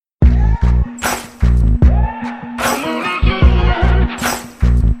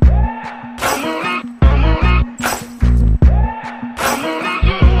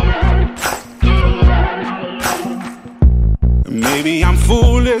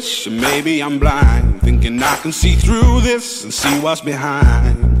foolish, maybe I'm blind, thinking I can see through this and see what's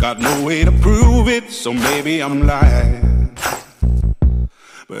behind. Got no way to prove it, so maybe I'm lying,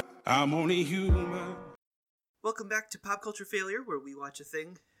 but I'm only human. Welcome back to Pop Culture Failure, where we watch a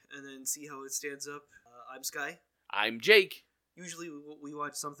thing and then see how it stands up. I'm Sky. I'm Jake. Usually we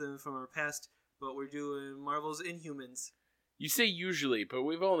watch something from our past, but we're doing Marvel's Inhumans. You say usually, but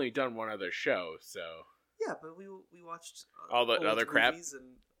we've only done one other show, so... Yeah, but we watched all the old other crap movies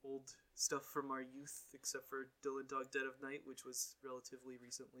and old stuff from our youth, except for Dylan Dog Dead of Night, which was relatively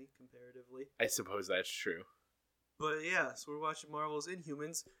recently, comparatively. I suppose that's true. But yeah, so we're watching Marvel's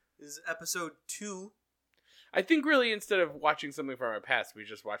Inhumans. This is episode 2. I think really instead of watching something from our past, we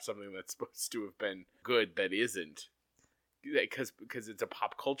just watch something that's supposed to have been good that isn't. Because it's a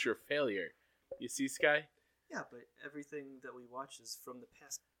pop culture failure. You see, Sky? Yeah, but everything that we watch is from the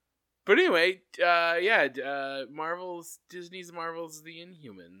past. But anyway, Disney's Marvel's The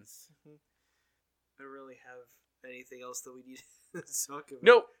Inhumans. I don't really have anything else that we need to talk about.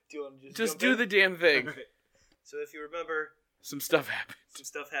 Nope. Do you want to just do the damn thing. Right. So if you remember... Some stuff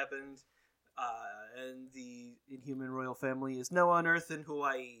happened. And the Inhuman royal family is now on Earth in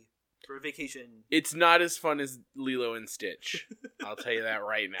Hawaii for a vacation. It's not as fun as Lilo and Stitch. I'll tell you that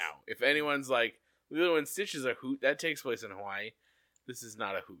right now. If anyone's like, Lilo and Stitch is a hoot, that takes place in Hawaii. This is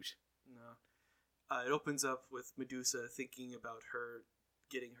not a hoot. No. It opens up with Medusa thinking about her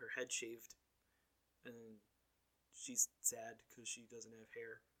getting her head shaved. And she's sad because she doesn't have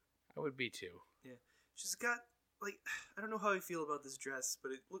hair. I would be too. Yeah. She's got, I don't know how I feel about this dress,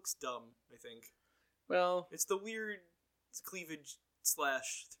 but it looks dumb, I think. Well... It's the weird cleavage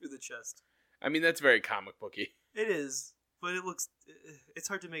slash through the chest. I mean, that's very comic booky. It is, but it's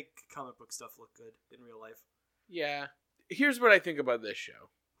hard to make comic book stuff look good in real life. Yeah. Here's what I think about this show,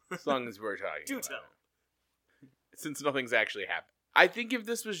 as long as we're talking Do about tell. it. Since nothing's actually happened. I think if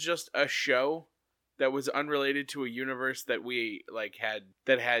this was just a show that was unrelated to a universe that we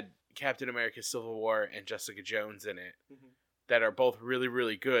had Captain America Civil War and Jessica Jones in it, that are both really,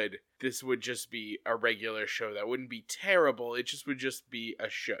 really good, this would just be a regular show. That wouldn't be terrible. It would just be a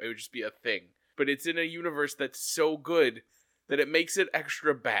show. It would just be a thing. But it's in a universe that's so good that it makes it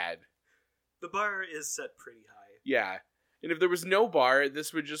extra bad. The bar is set pretty high. Yeah. And if there was no bar,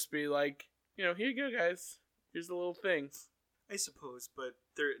 this would just be like, here you go, guys. Here's the little thing. I suppose, but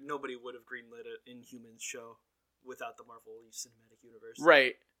nobody would have greenlit an Inhumans show without the Marvel Cinematic Universe.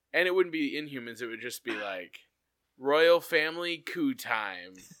 Right. And it wouldn't be Inhumans. It would just be like, Royal Family Coup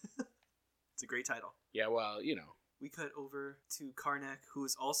Time. It's a great title. Yeah, well, We cut over to Karnak, who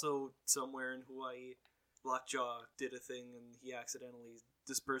is also somewhere in Hawaii. Lockjaw did a thing, and he accidentally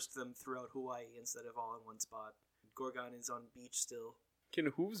dispersed them throughout Hawaii instead of all in one spot. Gorgon is on beach still. Can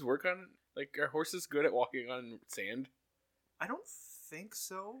hooves work on, are horses good at walking on sand? I don't think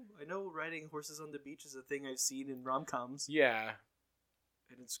so. I know riding horses on the beach is a thing I've seen in rom-coms. Yeah.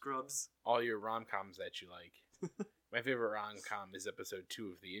 And in Scrubs. All your rom-coms that you like. My favorite rom-com is episode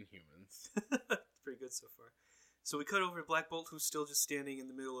 2 of The Inhumans. It's pretty good so far. So we cut over to Black Bolt, who's still just standing in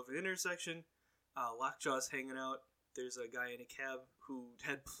the middle of an intersection. Lockjaw's hanging out. There's a guy in a cab who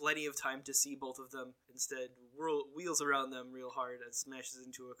had plenty of time to see both of them. Instead, wheels around them real hard and smashes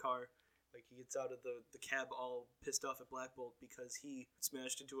into a car. Like, he gets out of the cab all pissed off at Black Bolt because he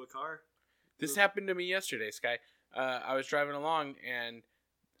smashed into a car. This happened to me yesterday, Sky. I was driving along, and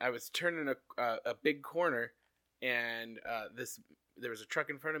I was turning a big corner, and there was a truck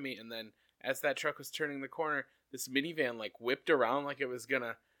in front of me, and then as that truck was turning the corner, this minivan, whipped around like it was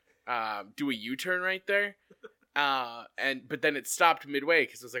gonna do a U-turn right there. But then it stopped midway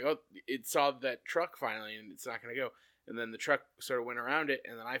because it was like, oh, it saw that truck finally and it's not going to go. And then the truck sort of went around it,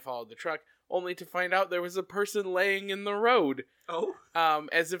 and then I followed the truck only to find out there was a person laying in the road. Oh?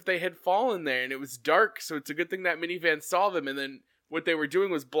 As if they had fallen there, and it was dark, so it's a good thing that minivan saw them, and then what they were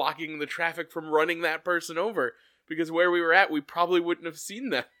doing was blocking the traffic from running that person over, because where we were at, we probably wouldn't have seen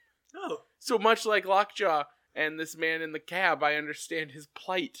them. Oh. So much like Lockjaw and this man in the cab, I understand his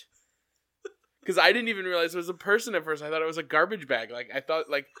plight. Because I didn't even realize it was a person at first. I thought it was a garbage bag. I thought,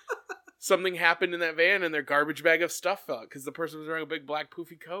 something happened in that van and their garbage bag of stuff fell. Because the person was wearing a big black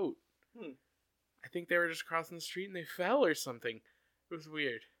poofy coat. I think they were just crossing the street and they fell or something. It was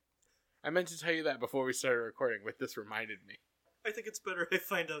weird. I meant to tell you that before we started recording, but this reminded me. I think it's better I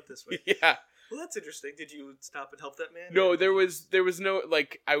find out this way. Yeah. Well, that's interesting. Did you stop and help that man? No, there was no,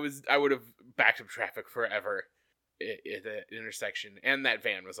 I would have backed up traffic forever at the intersection. And that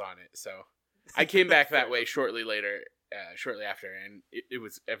van was on it, so... I came back that way shortly after, and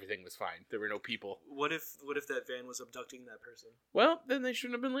everything was fine. There were no people. What if that van was abducting that person? Well, then they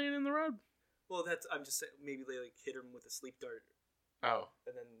shouldn't have been laying in the road. Well, I'm just saying, maybe they hit him with a sleep dart. Oh.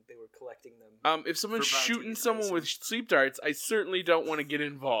 And then they were collecting them. If someone's For bounties, shooting I someone with assume. sleep darts, I certainly don't want to get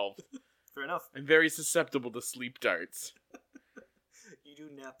involved. Fair enough. I'm very susceptible to sleep darts. You do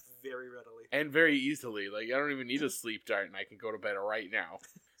nap very readily. And very easily. Like, I don't even need a sleep dart and I can go to bed right now.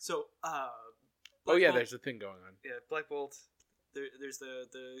 So, Oh yeah, Bolt- there's a thing going on. Yeah, Black Bolt. There's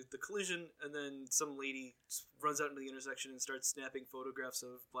the collision, and then some lady runs out into the intersection and starts snapping photographs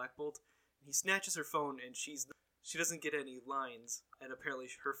of Black Bolt. He snatches her phone, and she doesn't get any lines, and apparently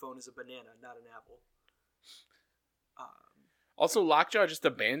her phone is a banana, not an apple. Also, Lockjaw just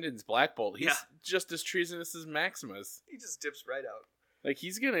abandons Black Bolt. He's Yeah. just as treasonous as Maximus. He just dips right out. Like,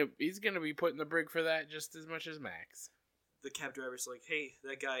 he's gonna be putting the brig for that just as much as Max. The cab driver's like, "Hey,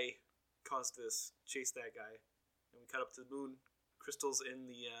 that guy caused this. Chase that guy." And we cut up to the moon. Crystal's in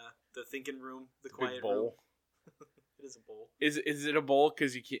the thinking room, the quiet Big bowl. room. It is a bowl. Is it a bowl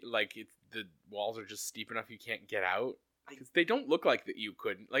because you can't, like, the walls are just steep enough you can't get out? Because they don't look like that you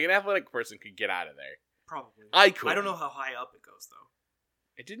couldn't. Like, an athletic person could get out of there. Probably. I could. I don't know how high up it goes, though.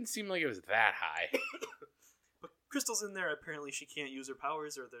 It didn't seem like it was that high. But Crystal's in there. Apparently, she can't use her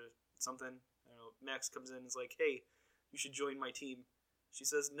powers, or there's something. I don't know. Max comes in and is like, "Hey, you should join my team." She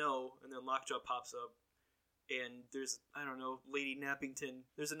says no, and then Lockjaw pops up. And there's, I don't know, Lady Nappington.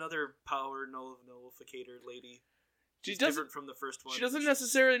 There's another power nullificator lady. She She's doesn't. different from the first one. She doesn't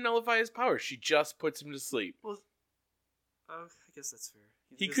necessarily nullify his power. She just puts him to sleep. Well, I guess that's fair.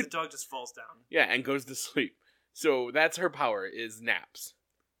 He Because could- the dog just falls down. Yeah, and goes to sleep. So that's her power, is naps.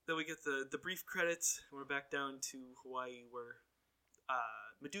 Then we get the brief credits. We're back down to Hawaii, where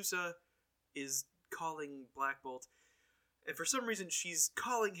Medusa is calling Black Bolt, and for some reason she's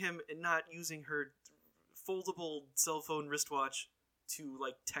calling him and not using her foldable cell phone wristwatch to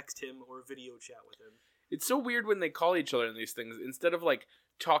like text him or video chat with him. It's so weird when they call each other in these things. Instead of like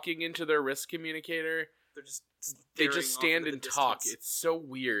talking into their wrist communicator, They're just they staring just off stand into and the talk. distance. It's so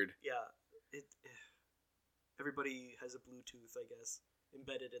weird. Yeah, everybody has a Bluetooth, I guess,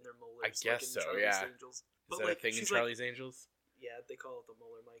 embedded in their molars. I guess in so, Charlie's yeah. Angels. Is But that like, a thing in she's Charlie's Angels? Yeah, they call it the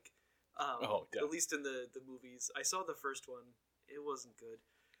molar mic. Oh, duh. At least in the movies. I saw the first one. It wasn't good.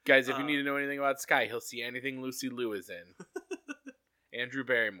 Guys, if you Uh, need to know anything about Sky, he'll see anything Lucy Liu is in. Andrew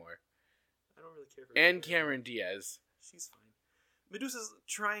Barrymore. I don't really care for And her. Cameron Diaz. She's fine. Medusa's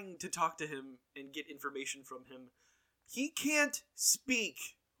trying to talk to him and get information from him. He can't speak.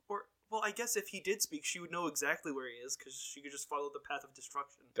 Or, well, I guess if he did speak, she would know exactly where he is, because she could just follow the path of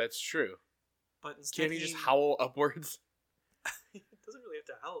destruction. That's true. But instead Can't he just howl upwards? He doesn't really have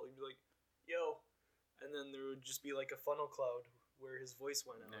to howl. He'd be like, "Yo," and then there would just be like a funnel cloud where his voice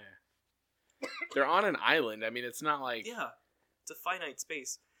went out. Nah. They're on an island. I mean, it's not like... Yeah, it's a finite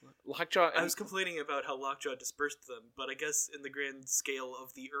space. Lockjaw... I was complaining about how Lockjaw dispersed them, but I guess in the grand scale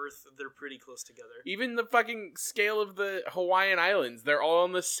of the Earth, they're pretty close together. Even the fucking scale of the Hawaiian Islands, they're all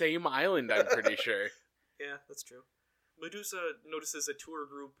on the same island, I'm pretty sure. Yeah, that's true. Medusa notices a tour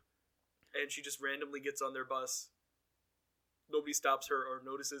group, and she just randomly gets on their bus. Nobody stops her or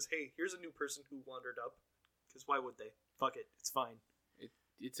notices, "Hey, here's a new person who wandered up." Because why would they? Fuck it, it's fine.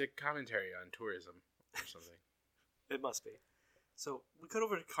 It's a commentary on tourism or something. It must be. So, we cut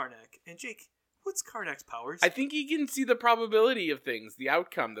over to Karnak, and Jake, what's Karnak's powers? I think he can see the probability of things, the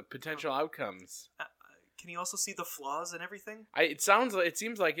outcome, the potential outcomes. Can he also see the flaws and everything? It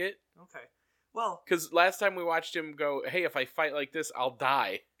seems like it. Okay. Well, Because last time we watched him go, "Hey, if I fight like this, I'll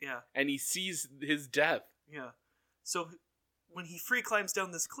die," yeah, and he sees his death. yeah. So, when he free climbs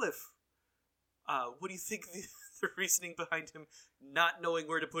down this cliff, what do you think the reasoning behind him not knowing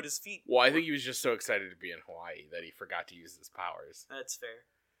where to put his feet? Well, I think he was just so excited to be in Hawaii that he forgot to use his powers. That's fair.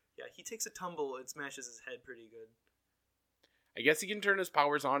 Yeah, he takes a tumble and smashes his head pretty good. I guess he can turn his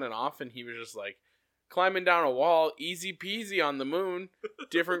powers on and off, and he was just like, climbing down a wall, easy peasy on the moon,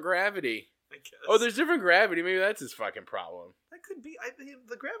 different gravity. I guess. Oh, there's different gravity. Maybe that's his fucking problem. That could be.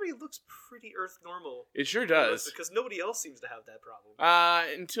 The gravity looks pretty Earth normal. It sure does. Because nobody else seems to have that problem.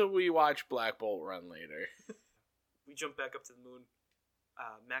 Until we watch Black Bolt run later. We jump back up to the moon.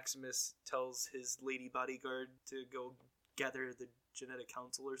 Maximus tells his lady bodyguard to go gather the genetic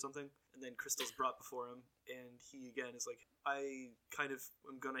council or something, and then Crystal's brought before him, and he again is like, "I kind of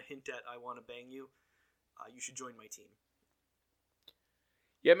am gonna hint at I want to bang you. You should join my team."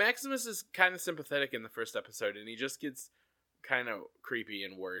 Yeah, Maximus is kind of sympathetic in the first episode, and he just gets kind of creepy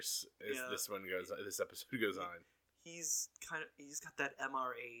and worse as Yeah. this episode goes on. He's got that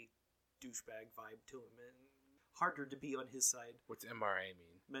MRA douchebag vibe to him, and harder to be on his side. What's MRA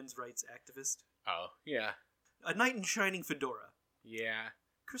mean? Men's rights activist. Oh, yeah. A knight in shining fedora. Yeah.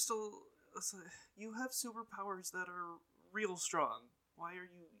 Crystal, you have superpowers that are real strong. Why are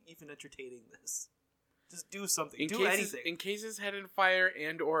you even entertaining this? Just do something. Do anything. Encase his head in fire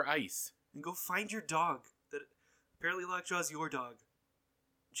and or ice. And go find your dog. That apparently Lockjaw's your dog.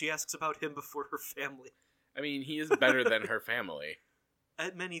 She asks about him before her family. I mean, he is better than her family.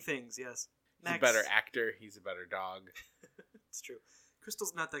 At many things, yes. He's a better actor. He's a better dog. It's true.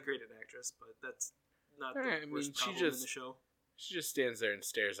 Crystal's not that great an actress, but that's not the I worst mean, problem in the show. She just stands there and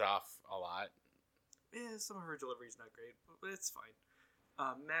stares off a lot. Yeah, some of her delivery's not great, but it's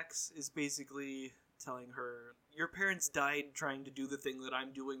fine. Max is basically telling her, your parents died trying to do the thing that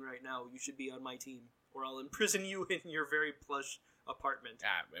I'm doing right now. You should be on my team, or I'll imprison you in your very plush apartment.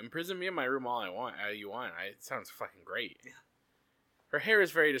 Yeah, imprison me in my room all you want. It sounds fucking great. Yeah. Her hair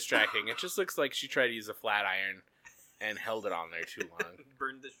is very distracting. It just looks like she tried to use a flat iron and held it on there too long.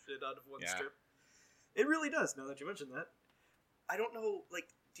 Burned the shit out of one strip. It really does, now that you mention that. I don't know,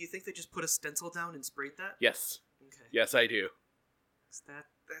 do you think they just put a stencil down and sprayed that? Yes. Okay. Yes, I do.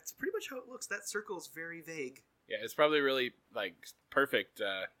 That's pretty much how it looks. That circle is very vague. Yeah, it's probably really, perfect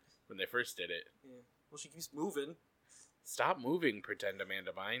when they first did it. Yeah. Well, she keeps moving. Stop moving, pretend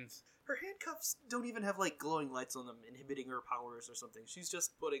Amanda Bynes. Her handcuffs don't even have, glowing lights on them, inhibiting her powers or something. She's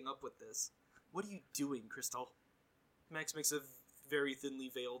just putting up with this. What are you doing, Crystal? Max makes a very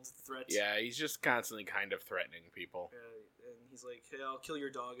thinly veiled threat. Yeah, he's just constantly kind of threatening people. And he's like, hey, I'll kill your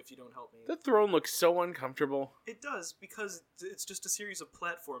dog if you don't help me. The throne looks so uncomfortable. It does, because it's just a series of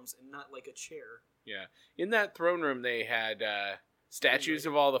platforms and not like a chair. Yeah. In that throne room, they had statues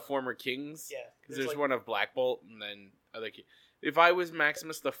of all the former kings. Yeah. Because there's one of Black Bolt and then other kings. If I was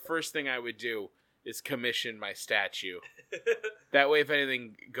Maximus, the first thing I would do is commission my statue. That way, if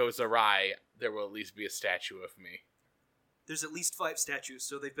anything goes awry, there will at least be a statue of me. There's at least 5 statues,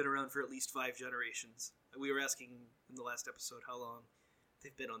 so they've been around for at least 5 generations. We were asking in the last episode how long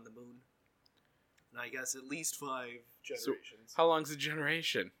they've been on the moon. And I guess at least 5 generations. So how long's a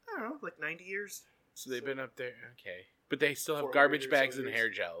generation? I don't know, 90 years. So they've been up there, okay. But they still have 400 garbage or bags so and years. hair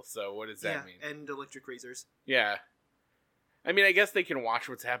gel, so what does that mean? And electric razors. Yeah. I mean, I guess they can watch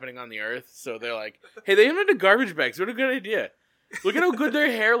what's happening on the Earth, so they're like, hey, they invented garbage bags, what a good idea. Look at how good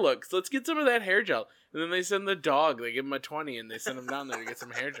their hair looks. Let's get some of that hair gel. And then they send the dog, they give him a 20, and they send him down there to get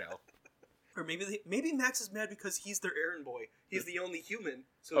some hair gel. Or maybe Max is mad because he's their errand boy. He's the only human.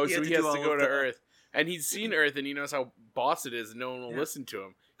 So he has to go to Earth. And he's seen Earth, and he knows how boss it is, and no one will listen to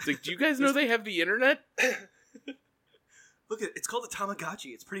him. He's like, do you guys know they have the internet? Look, it's called a Tamagotchi.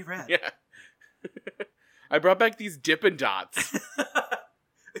 It's pretty rad. Yeah. I brought back these Dippin' Dots.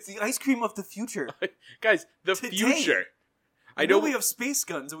 It's the ice cream of the future. Guys, the Today. future. I know we have space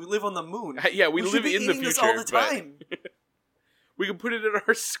guns and we live on the moon. Yeah, we live should be in the eating future. this all the time. We can put it in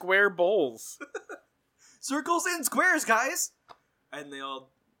our square bowls. Circles and squares, guys! And they all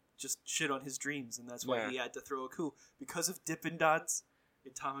just shit on his dreams, and that's why he had to throw a coup. Because of Dippin' Dots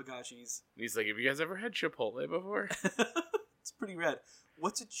and Tamagotchis. He's like, have you guys ever had Chipotle before? It's pretty rad.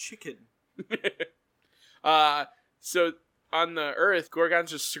 What's a chicken? So on the Earth,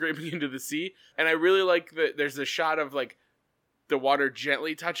 Gorgon's just screaming into the sea, and I really like that there's a shot of the water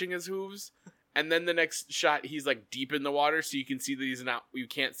gently touching his hooves, and then the next shot he's deep in the water, so you can see that you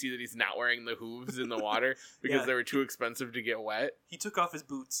can't see that he's not wearing the hooves in the water because they were too expensive to get wet. He took off his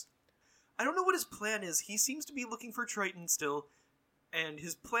boots. I don't know what his plan is. He seems to be looking for Triton still, and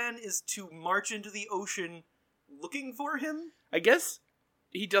his plan is to march into the ocean looking for him. I guess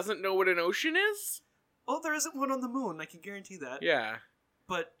he doesn't know what an ocean is? Oh, there isn't one on the moon, I can guarantee that. Yeah.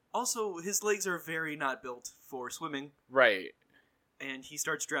 But also, his legs are very not built for swimming. Right. And he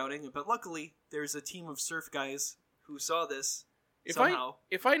starts drowning, but luckily, there's a team of surf guys who saw this somehow.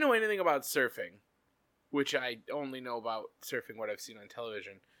 If I know anything about surfing, which I only know about surfing what I've seen on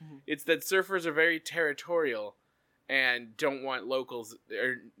television, it's that surfers are very territorial and don't want locals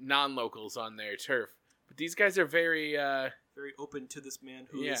or non-locals on their turf. But these guys are very very open to this man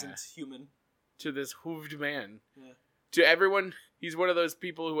who isn't human. To this hooved man. Yeah. To everyone, he's one of those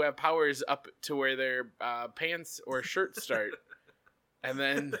people who have powers up to where their pants or shirts start. And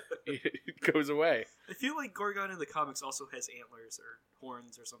then it goes away. I feel like Gorgon in the comics also has antlers or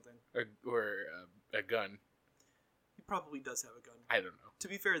horns or something. Or a gun. He probably does have a gun. I don't know. To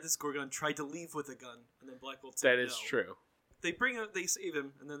be fair, this Gorgon tried to leave with a gun, and then Black Bolt said That is no. true. They save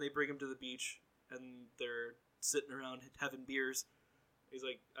him, and then they bring him to the beach, and they're sitting around having beers. He's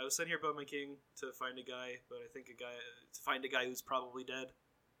like, I was sent here by my king to find a guy, but I think to find a guy who's probably dead.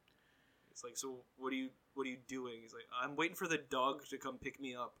 He's like, so what are you doing? He's like, I'm waiting for the dog to come pick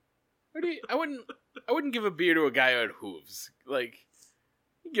me up. I wouldn't give a beer to a guy who had hooves. You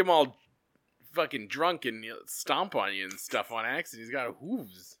get him all fucking drunk and stomp on you and stuff on accident. He's got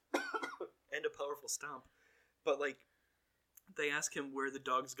hooves. And a powerful stomp. But They ask him where the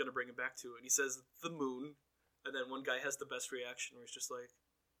dog's gonna bring him back to, and he says the moon. And then one guy has the best reaction, where he's just like,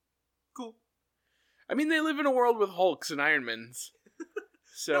 "Cool." I mean, they live in a world with Hulks and Ironmans.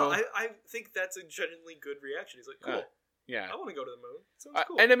 So No, I think that's a genuinely good reaction. He's like, "Cool, yeah. I want to go to the moon. Sounds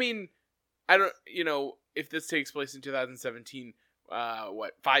cool." And I mean, I don't, if this takes place in 2017,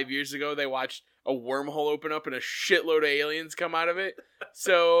 5 years ago, they watched a wormhole open up and a shitload of aliens come out of it.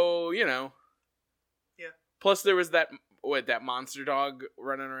 So, Yeah. Plus, there was that monster dog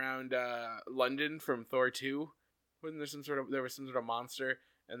running around London from Thor 2? Wasn't there some sort of monster,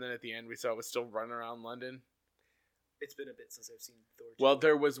 and then at the end we saw it was still running around London? It's been a bit since I've seen Thor 2. Well,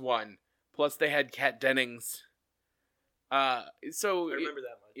 there was one. Plus, they had Kat Dennings. So I remember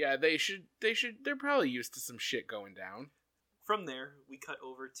that much. yeah, they're probably used to some shit going down. From there, we cut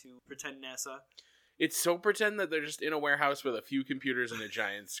over to pretend NASA. It's so pretend that they're just in a warehouse with a few computers and a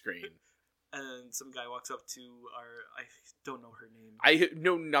giant screen. And some guy walks up to I don't know her name. I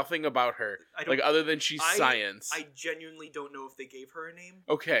know nothing about her, other than she's science. I genuinely don't know if they gave her a name.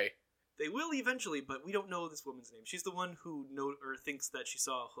 Okay. They will eventually, but we don't know this woman's name. She's the one who thinks that she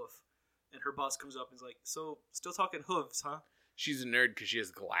saw a hoof. And her boss comes up and is like, "So, still talking hooves, huh?" She's a nerd because she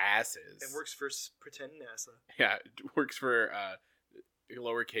has glasses. And works for pretend NASA. Yeah, works for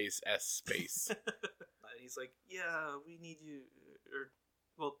lowercase s space. And he's like, "Yeah, we need you."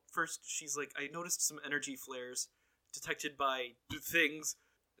 Well, first she's like, "I noticed some energy flares detected by things."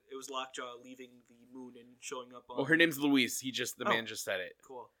 It was Lockjaw leaving the moon and showing up on... Oh, her name's Louise. The man just said it.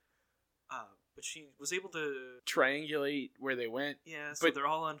 Cool. But she was able to... triangulate where they went. Yeah, so they're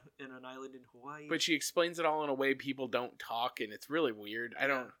all in an island in Hawaii. But she explains it all in a way people don't talk, and it's really weird. I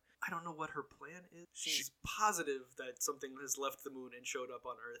don't know what her plan is. She's positive that something has left the moon and showed up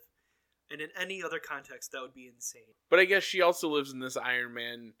on Earth. And in any other context, that would be insane. But I guess she also lives in this Iron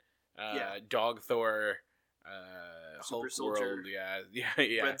Man, Dog Thor, Super Hulk Soldier. world.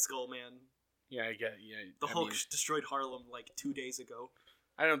 Yeah. Red Skull Man. Yeah, I get. Yeah, The Hulk destroyed Harlem like 2 days ago.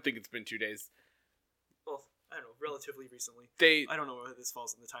 I don't think it's been 2 days. Well, I don't know, relatively recently. I don't know where this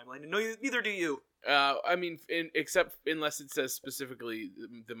falls in the timeline. No, neither do you. I mean, except unless it says specifically,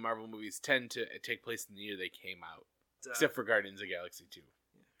 the Marvel movies tend to take place in the year they came out, except for Guardians of the Galaxy 2.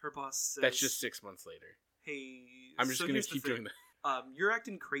 Her boss says... That's just 6 months later. Hey... I'm just going to keep doing that. You're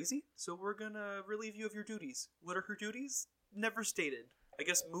acting crazy, so we're going to relieve you of your duties. What are her duties? Never stated. I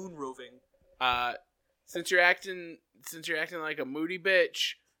guess moon roving. Since you're acting like a moody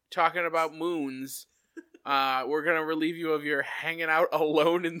bitch talking about moons, we're gonna relieve you of your hanging out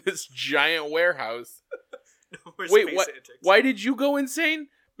alone in this giant warehouse. Wait, what? Antics. Why did you go insane?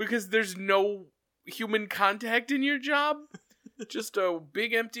 Because there's no human contact in your job? Just a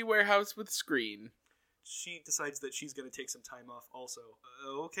big empty warehouse with screen. She decides that she's gonna take some time off also.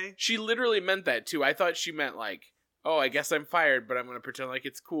 Okay. She literally meant that too. I thought she meant like, oh, I guess I'm fired, but I'm going to pretend like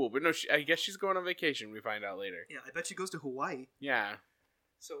it's cool. But no, I guess she's going on vacation, we find out later. Yeah, I bet she goes to Hawaii. Yeah.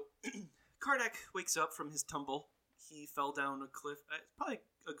 So, Karnak wakes up from his tumble. He fell down a cliff, probably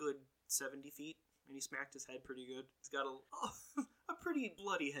a good 70 feet, and he smacked his head pretty good. He's got a pretty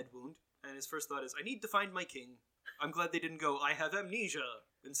bloody head wound, and his first thought is, I need to find my king. I'm glad they didn't go, I have amnesia.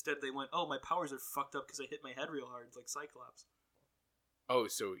 Instead, they went, oh, my powers are fucked up because I hit my head real hard, like Cyclops. Oh,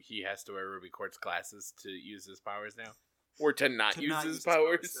 so he has to wear Ruby Quartz glasses to use his powers now? Or to not use his his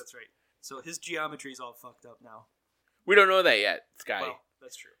powers? That's right. So his geometry's all fucked up now. We don't know that yet, Sky. Well,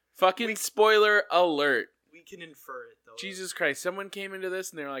 that's true. Fucking spoiler alert. We can infer it, though. Jesus Christ, someone came into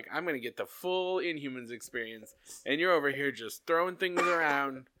this and they were like, I'm going to get the full Inhumans experience. And you're over here just throwing things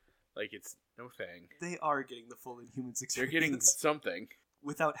around like it's no thing. They are getting the full Inhumans experience. They're getting something.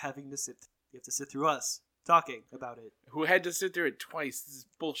 Without having to sit... You have to sit through us talking about it. Who had to sit through it twice? This is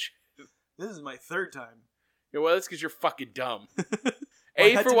bullshit. This is my third time. Yeah, well, that's because you're fucking dumb.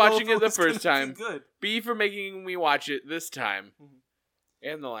 A, for watching it the first time. Good. B, for making me watch it this time. Mm-hmm.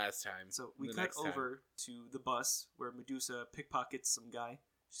 And the last time. So we cut over to the bus where Medusa pickpockets some guy.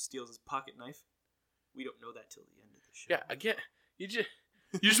 She steals his pocket knife. We don't know that till the end of the show. Yeah, again, you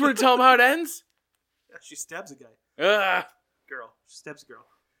just want to tell him how it ends? Yeah, she stabs a guy. Girl. She stabs a girl.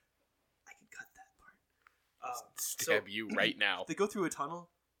 I can cut that part. Stab you right now. They go through a tunnel,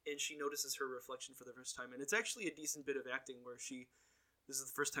 and she notices her reflection for the first time. And it's actually a decent bit of acting where this is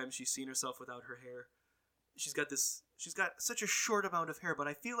the first time she's seen herself without her hair. She's got such a short amount of hair, but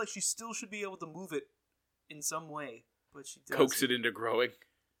I feel like she still should be able to move it in some way. But she doesn't. Coax it into growing.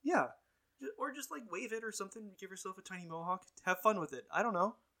 Yeah. Or just like wave it or something, give herself a tiny mohawk. Have fun with it. I don't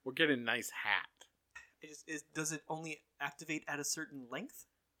know. Or get a nice hat. Does it only activate at a certain length?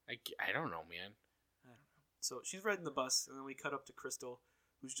 I don't know, man. I don't know. So she's riding the bus, and then we cut up to Crystal,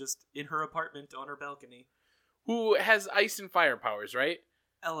 who's just in her apartment on her balcony. who has ice and fire powers, right?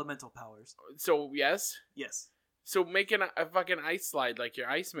 Elemental powers. So, yes? Yes. So make a fucking ice slide like your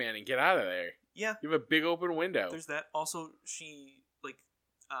Iceman and get out of there. Yeah. You have a big open window. There's that. Also, she,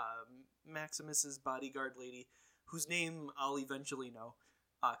 Maximus's bodyguard lady, whose name I'll eventually know,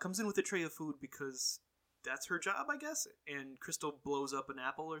 comes in with a tray of food because that's her job, I guess. And Crystal blows up an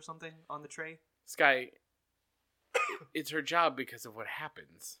apple or something on the tray. Sky, it's her job because of what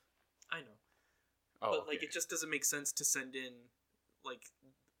happens. I know. Oh, But, it just doesn't make sense to send in,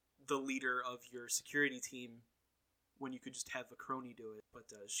 the leader of your security team when you could just have a crony do it. But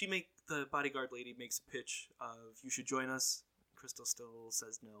the bodyguard lady makes a pitch of, you should join us. Crystal still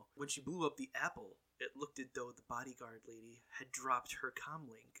says no. When she blew up the apple, it looked as though the bodyguard lady had dropped her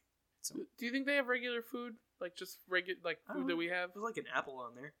comlink. So do you think they have regular food? Just regular, food that we have? there's an apple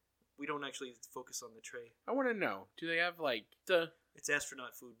on there. We don't actually focus on the tray. I want to know. Do they have, It's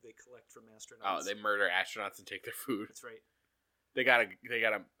astronaut food they collect from astronauts. Oh, they murder astronauts and take their food. That's right. They got an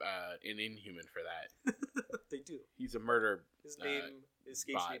Inhuman for that. They do. He's a murder. His name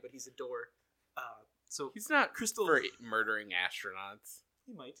escapes me, but he's a door. So He's not Crystal for murdering astronauts.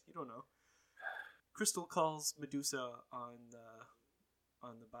 He might. You don't know. Crystal calls Medusa on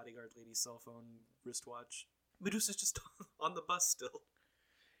the bodyguard lady's cell phone wristwatch. Medusa's just on the bus still,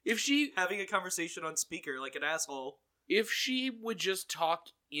 If she having a conversation on speaker like an asshole. If she would just talk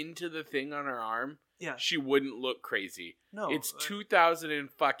into the thing on her arm, Yeah. she wouldn't look crazy. No. It's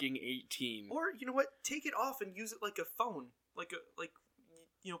 2018. Or you know what? Take it off and use it like a phone, like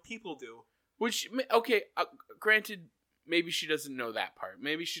people do. Which, okay, granted, maybe she doesn't know that part.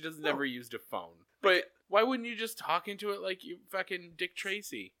 Maybe she doesn't ever used a phone. But why wouldn't you just talk into it like you fucking Dick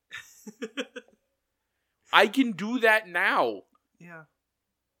Tracy? I can do that now. Yeah.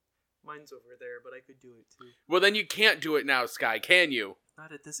 Mine's over there, but I could do it too. Well, then you can't do it now, Sky, can you?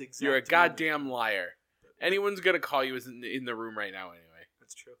 Not at this exact You're a moment. goddamn liar. Anyone's gonna call you in the room right now anyway.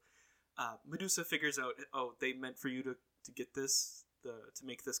 That's true. Medusa figures out, they meant for you to get this, to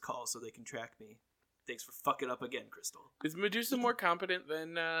make this call so they can track me. Thanks for fucking up again, Crystal. Is Medusa more competent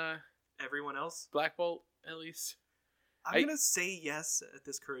than Everyone else? Black Bolt, at least? I'm gonna say yes at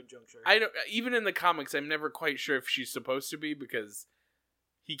this current juncture. I don't. Even in the comics, I'm never quite sure if she's supposed to be because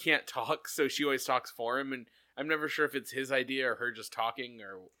he can't talk, so she always talks for him, and I'm never sure if it's his idea or her just talking,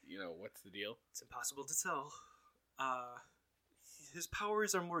 or what's the deal. It's impossible to tell. His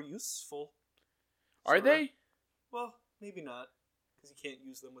powers are more useful. Are they? Well, maybe not, because he can't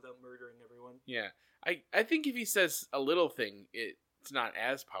use them without murdering everyone. Yeah, I think if he says a little thing, it's not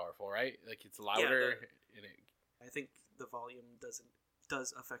as powerful, right? It's louder. I think the volume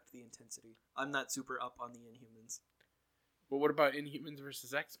does affect the intensity. I'm not super up on the Inhumans. But what about Inhumans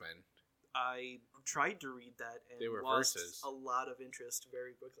versus X-Men? I tried to read that and They were lost versus. a lot of interest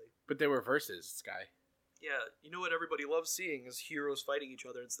very quickly. But they were versus, Sky. Yeah, you know what everybody loves seeing is heroes fighting each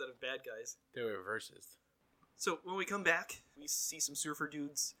other instead of bad guys. They were versus. So when we come back, we see some surfer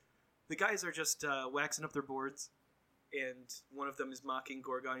dudes. The guys are just waxing up their boards, and one of them is mocking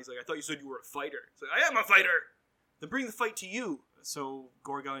Gorgon. He's like, I thought you said you were a fighter. He's like, I am a fighter! Then bring the fight to you. So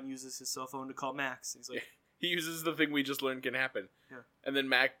Gorgon uses his cell phone to call Max. He's like... He uses the thing we just learned can happen. Yeah. And then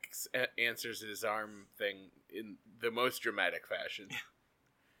Max answers his arm thing in the most dramatic fashion. Yeah.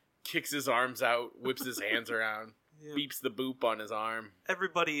 Kicks his arms out, whips his hands around, beeps the boop on his arm.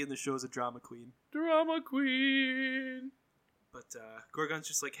 Everybody in the show is a drama queen. Drama queen! But Gorgon's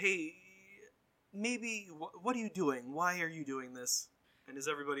just like, hey, maybe, what are you doing? Why are you doing this? And is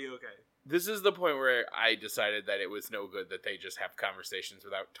everybody okay? This is the point where I decided that it was no good that they just have conversations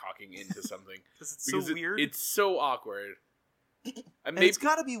without talking into something. Because it's so weird. It's so awkward. And it's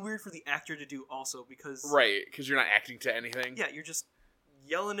got to be weird for the actor to do also, because... Right, because you're not acting to anything. Yeah, you're just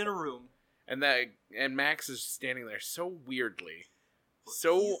yelling in a room. And Max is standing there so weirdly.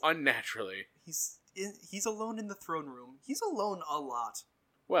 So unnaturally. He's alone in the throne room. He's alone a lot.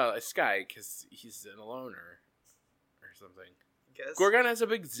 Well, a Sky, because he's an aloner. Or something. Guess. Gorgon has a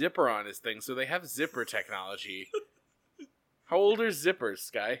big zipper on his thing, so they have zipper technology. How old are zippers,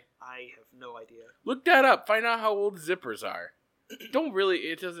 Sky? I have no idea. Look that up. Find out how old zippers are.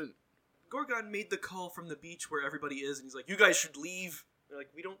 It doesn't... Gorgon made the call from the beach where everybody is, and he's like, you guys should leave. They're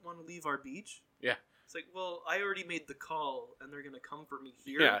like, we don't want to leave our beach? Yeah. It's like, well, I already made the call, and they're going to come for me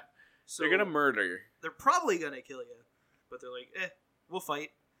here. Yeah. So they're going to murder. They're probably going to kill you. But they're like, we'll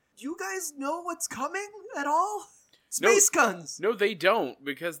fight. Do you guys know what's coming at all? Space guns! No, they don't,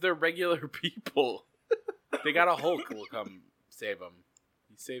 because they're regular people. They got a Hulk who will come save them.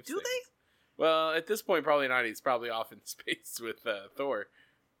 He saves Do things. they? Well, at this point, probably not. He's probably off in space with Thor.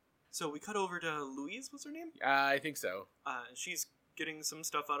 So we cut over to Louise, what's her name? I think so. She's getting some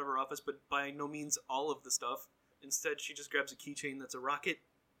stuff out of her office, but by no means all of the stuff. Instead, she just grabs a keychain that's a rocket,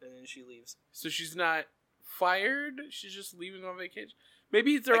 and then she leaves. So she's not fired? She's just leaving on vacation?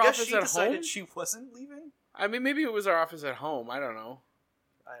 Maybe it's her I guess office she at decided home? she wasn't leaving? I mean, maybe it was our office at home. I don't know.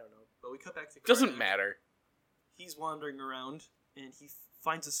 I don't know. But we cut back to Karnak. Doesn't matter. He's wandering around, and he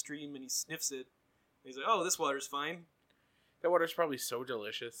finds a stream, and he sniffs it. He's like, oh, this water's fine. That water's probably so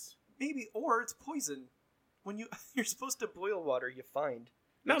delicious. Maybe, or it's poison. When you're supposed to boil water, you find.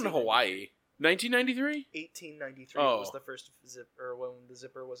 Not in Hawaii. 1993? 1893 Oh. was the first zipper, when the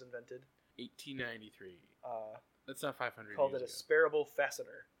zipper was invented. 1893. That's not 500 Called years it a ago. sparable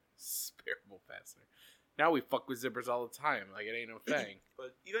fastener. Sparable fastener. Now we fuck with zippers all the time. Like, it ain't no thing.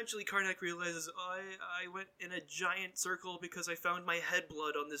 But eventually Karnak realizes, I went in a giant circle because I found my head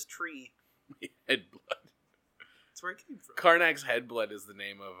blood on this tree. Head blood. That's where it came from. Karnak's Head Blood is the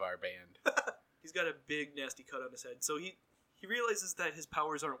name of our band. He's got a big, nasty cut on his head. So he realizes that his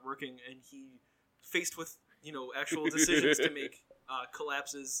powers aren't working, and he, faced with, actual decisions to make,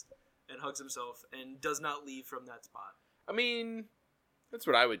 collapses and hugs himself, and does not leave from that spot. I mean, that's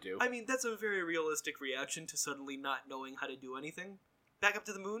what I would do. I mean, that's a very realistic reaction to suddenly not knowing how to do anything. Back up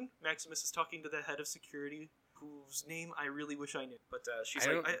to the moon, Maximus is talking to the head of security, whose name I really wish I knew. But she's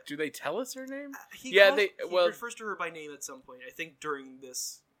do they tell us her name? He well, refers to her by name at some point, I think during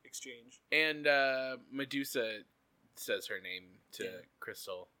this exchange. And Medusa says her name to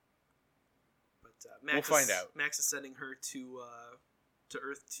Crystal. But Max we'll find out. Max is sending her to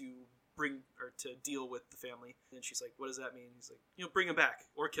Earth to deal with the family. And she's like, what does that mean? He's like, bring him back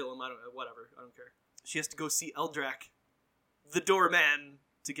or kill him. I don't know, whatever. I don't care. She has to go see Eldrak, the doorman,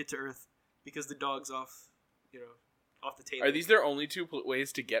 to get to Earth because the dog's off the table. Are these their only two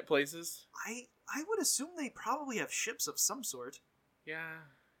ways to get places? I would assume they probably have ships of some sort. Yeah.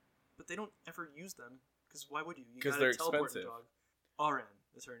 But they don't ever use them. Because why would you? Because gotta they're teleport expensive. A dog. Auron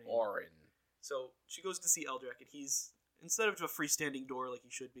is her name. Auron. So she goes to see Eldrak, and he's, instead of a freestanding door like he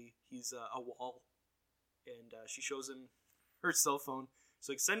should be, he's a wall. And she shows him her cell phone. She's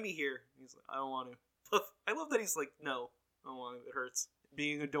like, send me here. He's like, I don't want to. I love that he's like, no, I don't want to. It hurts.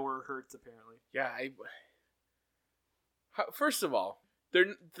 Being a door hurts, apparently. Yeah, first of all,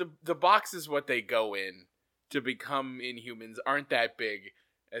 the boxes what they go in to become Inhumans aren't that big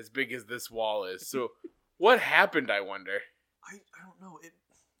as this wall is. So what happened, I wonder? I don't know. It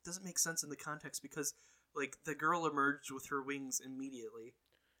doesn't make sense in the context because, the girl emerged with her wings immediately.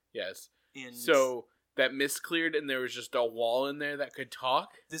 Yes. And so that mist cleared and there was just a wall in there that could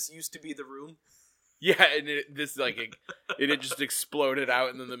talk? This used to be the room. Yeah, and it just exploded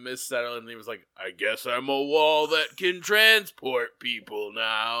out, and then the mist settled, and he was like, I guess I'm a wall that can transport people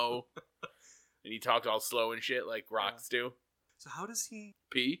now. And he talked all slow and shit like rocks do. So how does he...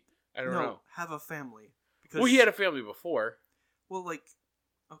 Pee? I don't know. Have a family? Because, Well, he had a family before. Well,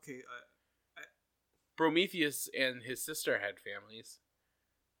 okay... Prometheus and his sister had families.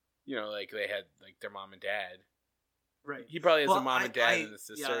 They had, their mom and dad. Right. He probably has a mom and dad and a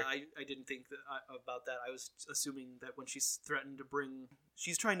sister. Yeah, I didn't think about that. I was assuming that when she's threatened to bring...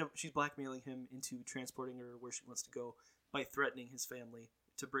 She's blackmailing him into transporting her where she wants to go by threatening his family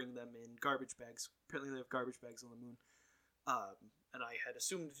to bring them in garbage bags. Apparently they have garbage bags on the moon. And I had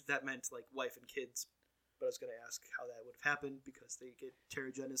assumed that meant, wife and kids. But I was going to ask how that would have happened because they get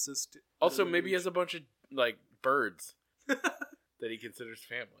pterogenesis. Also, maybe he has a bunch of, birds that he considers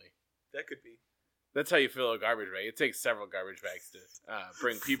family. That could be. That's how you fill a garbage bag. It takes several garbage bags to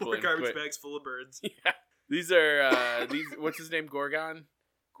bring people in. Garbage bags full of birds. Yeah. These are, what's his name? Gorgon?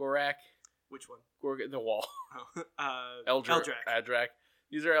 Gorak? Which one? Gorgon, the wall. Oh. Eldrak.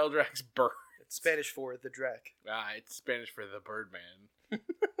 These are Eldrak's birds. It's Spanish for the Drac. It's Spanish for the Birdman.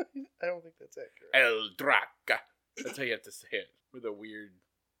 I don't think that's accurate. Eldrak. That's how you have to say it, with a weird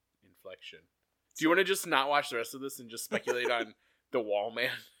inflection. Do you want to just not watch the rest of this and just speculate on the wall man?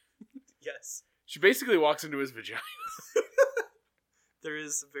 Yes. She basically walks into his vagina. There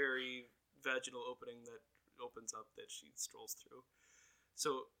is a very vaginal opening that opens up that she strolls through.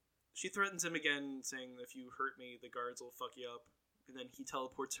 So she threatens him again, saying, if you hurt me, the guards will fuck you up. And then he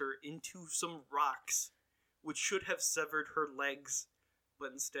teleports her into some rocks, which should have severed her legs,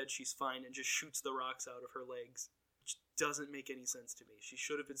 but instead she's fine and just shoots the rocks out of her legs, which doesn't make any sense to me. She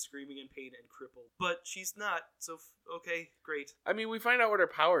should have been screaming in pain and crippled, but she's not, so okay, great. I mean, we find out what her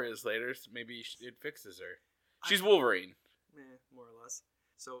power is later, so maybe it fixes her. She's Wolverine. More or less.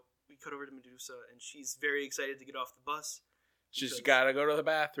 So we cut over to Medusa, and she's very excited to get off the bus. She's gotta go to the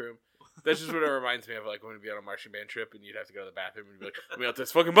bathroom. That's just what it reminds me of, when we'd be on a marching band trip and you'd have to go to the bathroom and be like, let me out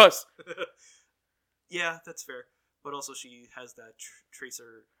this fucking bus. Yeah, that's fair. But also she has that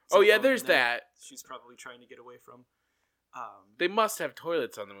tracer. Oh yeah, there's that. She's probably trying to get away from. They must have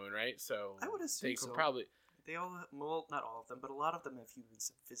toilets on the moon, right? So I would assume they could so. probably. They all, well, not all of them, but a lot of them have human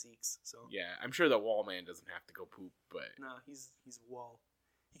physiques. So Yeah, I'm sure the wall man doesn't have to go poop, but no, he's a wall.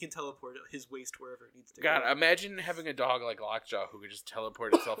 He can teleport his waste wherever it needs to God, go. imagine having a dog like Lockjaw who could just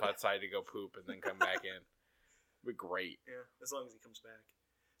teleport itself outside to go poop and then come back in. It'd be great. Yeah, as long as he comes back.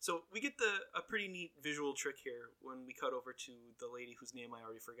 So we get a pretty neat visual trick here when we cut over to the lady whose name I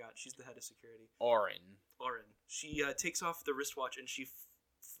already forgot. She's the head of security. Orin. She takes off the wristwatch and she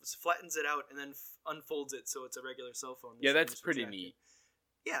flattens it out and then unfolds it so it's a regular cell phone. Yeah, that's pretty neat.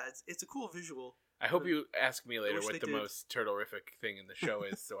 Yeah, it's a cool visual. I hope you ask me later what the most turtlerific thing in the show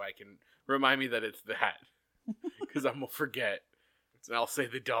is so I can remind me that it's that. Because I'm going to forget. And I'll say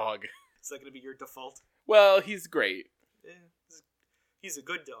the dog. Is that going to be your default? Well, he's great. Yeah, he's a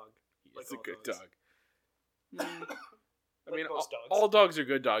good dog. He's a good dog. I mean, most dogs. all dogs are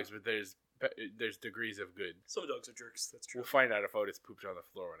good dogs, but there's degrees of good. Some dogs are jerks, that's true. We'll find out if Otis pooped on the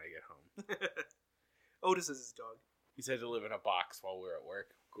floor when I get home. Otis is his dog. He said to live in a box while we're at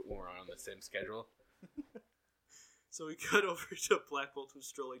work, when we're on the same schedule. So we cut over to Black Bolt, who's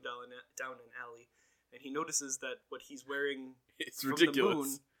strolling down an alley, and he notices that what he's wearing It's from ridiculous. the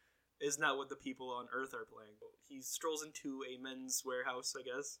moon is not what the people on Earth are playing. He strolls into a men's warehouse, I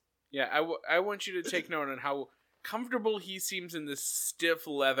guess. Yeah, I want you to take note on how comfortable he seems in this stiff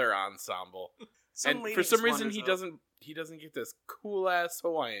leather ensemble. And for some reason he doesn't get this cool ass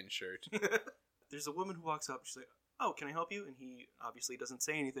Hawaiian shirt. There's a woman who walks up. She's like, "Oh, can I help you?" And he obviously doesn't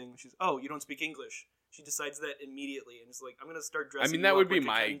say anything. She's, "Oh, you don't speak English." She decides that immediately and is like, "I'm gonna start dressing." I mean, that would be like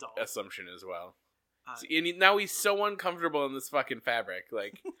my Ken doll." assumption as well. Uh, And now he's so uncomfortable in this fucking fabric.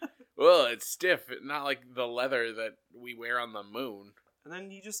 Like, well, it's stiff, not like the leather that we wear on the moon. And then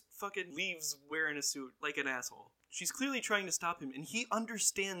he just fucking leaves wearing a suit like an asshole. She's clearly trying to stop him, and he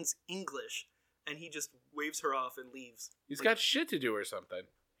understands English, and he just waves her off and leaves. He's got shit to do or something.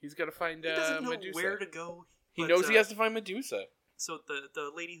 He's got to find He doesn't know Medusa. where to go. He but, knows he has to find Medusa. So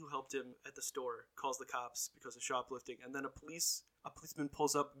the lady who helped him at the store calls the cops because of shoplifting, and then a policeman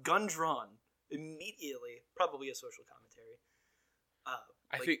pulls up, gun drawn, immediately. Probably a social commentary.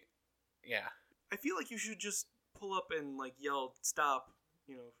 I think, yeah. I feel like you should just pull up and like yell, "Stop!"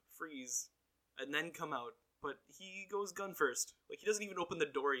 Freeze, and then come out. But he goes gun first. Like he doesn't even open the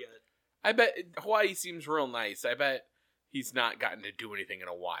door yet. I bet Hawaii seems real nice. I bet he's not gotten to do anything in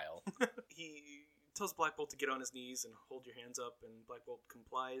a while. He tells Black Bolt to get on his knees and hold your hands up, and Black Bolt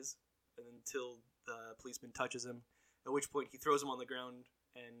complies until the policeman touches him, at which point he throws him on the ground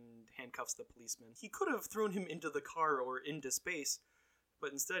and handcuffs the policeman. He could have thrown him into the car or into space,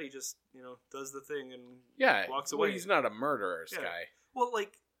 but instead he just, does the thing and walks away. Well, he's not a murderer, Sky. Yeah. Well,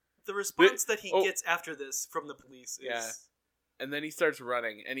 like, the response that he oh. gets after this from the police is... Yeah. And then he starts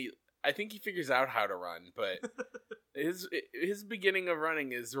running, and I think he figures out how to run, but his beginning of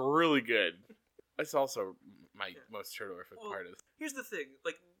running is really good. That's also my most turtlerific part of this. Here's the thing.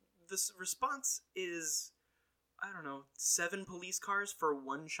 Like, this response is, 7 police cars for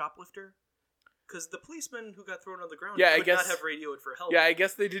one shoplifter? Because the policeman who got thrown on the ground could not have radioed for help. Yeah, I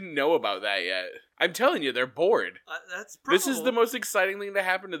guess they didn't know about that yet. I'm telling you, they're bored. That's probable. This is the most exciting thing to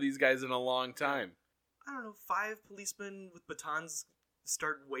happen to these guys in a long time. 5 policemen with batons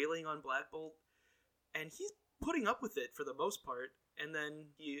start wailing on Black Bolt, and he's putting up with it for the most part, and then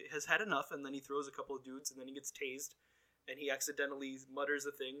he has had enough, and then he throws a couple of dudes, and then he gets tased, and he accidentally mutters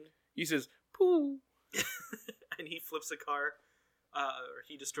a thing. He says, "Pooh." And he flips a car, or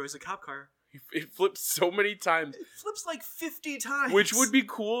he destroys a cop car. It flips so many times. It flips like 50 times. Which would be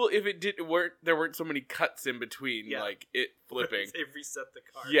cool if there weren't so many cuts in between, like it flipping. They reset the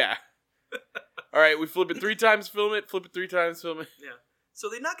car. Yeah. All right, we flip it 3 times, film it, flip it 3 times, film it. Yeah. So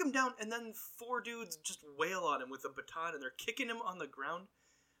they knock him down, and then 4 dudes just wail on him with a baton, and they're kicking him on the ground.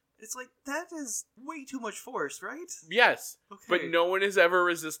 It's like, that is way too much force, right? Yes, okay. But no one has ever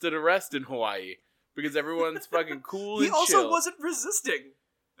resisted arrest in Hawaii, because everyone's fucking cool and chill. He also wasn't resisting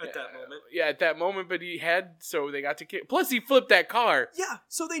at that moment. Yeah, at that moment, but he had, so they got to kick. Plus, he flipped that car. Yeah,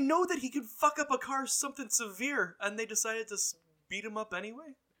 so they know that he could fuck up a car something severe, and they decided to beat him up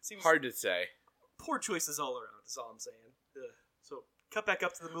anyway? Seems hard to say. Poor choices all around, is all I'm saying. Ugh. So, cut back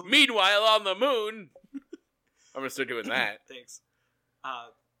up to the movie. Meanwhile, on the moon... I'm gonna start doing that. Thanks.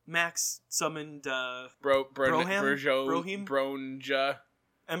 Max summoned, Brohim? Bronja.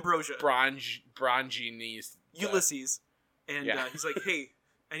 Ambrosia. Bronjines. Ulysses. And he's like, "Hey,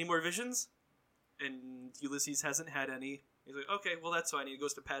 any more visions?" And Ulysses hasn't had any. He's like, "Okay, well, that's fine." He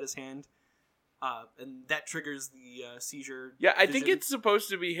goes to pat his hand. And that triggers the seizure. Yeah, I think it's supposed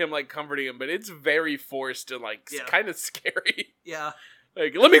to be him, like, comforting him, but it's very forced and, like, kind of scary. Yeah.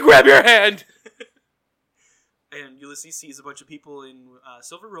 Like, let me grab your hand! And Ulysses sees a bunch of people in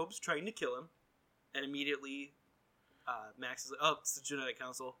silver robes trying to kill him, and immediately Max is like, "Oh, it's the Genetic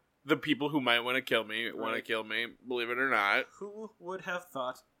Council." The people who might want to kill me want to Right. kill me, believe it or not. Who would have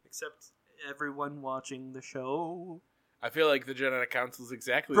thought? Except everyone watching the show. I feel like the Genetic Council is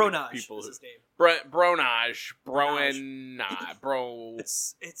exactly Bronage the people is who... his name. Bronage. Bro...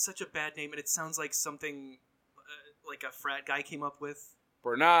 It's such a bad name, and it sounds like something like a frat guy came up with.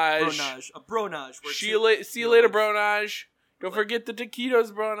 Bronage. Bronage. A bronage. Where See you later, Bronage. Don't forget the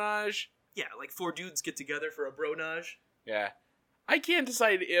taquitos, Bronage. Yeah, like 4 dudes get together for a bronage. Yeah. I can't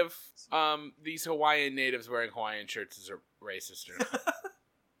decide if these Hawaiian natives wearing Hawaiian shirts is racist or not.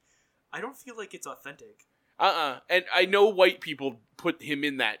 I don't feel like it's authentic. And I know white people put him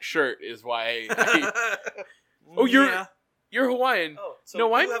in that shirt is why Oh, you're Hawaiian. Oh, so No,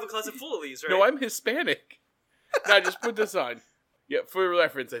 you I'm- have a closet full of these, right? No, I'm Hispanic. Now just put this on. Yeah, for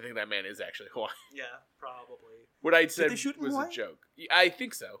reference, I think that man is actually Hawaiian. Yeah, probably. What I said they shoot in was a Hawaii? joke. I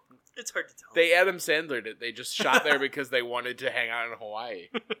think so. It's hard to tell. They Adam Sandler'd it. They just shot there because they wanted to hang out in Hawaii.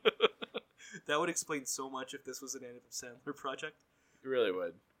 That would explain so much if this was an Adam Sandler project. It really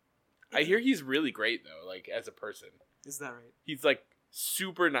would. I hear he's really great though, like as a person. Is that right? He's like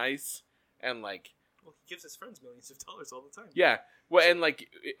super nice and like Well, he gives his friends millions of dollars all the time. yeah. Well, and like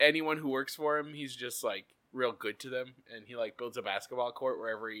anyone who works for him, he's just like real good to them, and he like builds a basketball court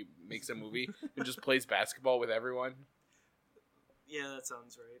wherever he makes a movie and just plays basketball with everyone Yeah, that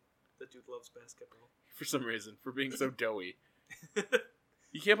sounds right. That dude loves basketball. for some reason for being so doughy.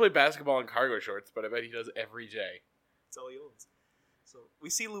 You can't play basketball in cargo shorts, but I bet he does every day. That's all he owns. So we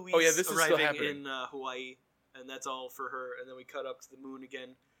see Louise Oh, yeah, this is still arriving happening. in Hawaii, and that's all for her. And then we cut up to the moon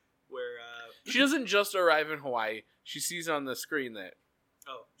again, where She doesn't just arrive in Hawaii. She sees on the screen that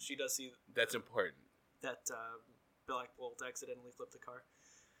she does see that's important. that Black Bolt accidentally flipped the car.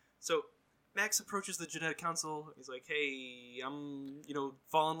 So Max approaches the Genetic Council. He's like, "Hey,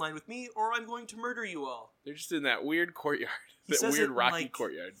 fall in line with me, or I'm going to murder you all." They're just in that weird courtyard. He That says weird it rocky like-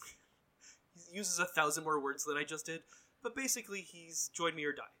 courtyard. He uses 1,000 more words than I just did, but basically he's join me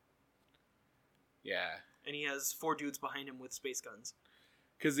or die. Yeah. And he has 4 dudes behind him with space guns.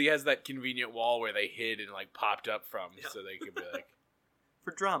 Because he has that convenient wall where they hid and like popped up from, Yeah. so they could be like,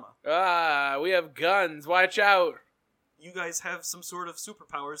 For drama. we have guns, watch out. You guys have some sort of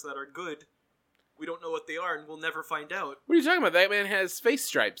superpowers that are good. We don't know what they are, and we'll never find out. What are you talking about? That man has space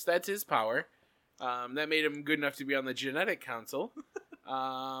stripes. That's his power. That made him good enough to be on the Genetic Council.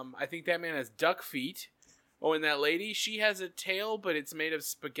 I think that man has duck feet. Oh, and that lady, she has a tail, but it's made of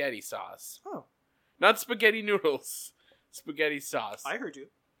spaghetti sauce. Oh, Not spaghetti noodles. Spaghetti sauce. I heard you.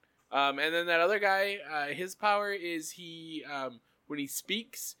 And then that other guy, his power is he, when he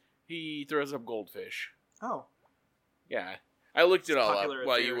speaks, he throws up goldfish. Oh. Yeah. I looked it It's all up popular at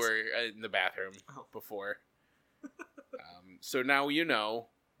while you fairs. were in the bathroom Oh. before. So now you know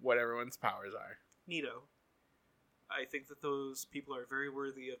what everyone's powers are. Neato. I think that those people are very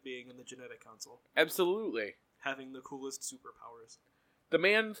worthy of being in the Genetic Council, Absolutely. having the coolest superpowers. The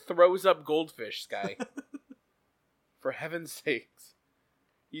man throws up goldfish, Sky. For heaven's sakes.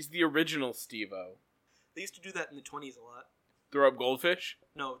 He's the original Steve-O. They used to do that in the 20s a lot. Throw up goldfish?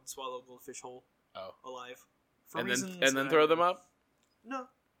 No, swallow goldfish whole, Oh. alive. For And reasons then that I throw don't them know. up? No,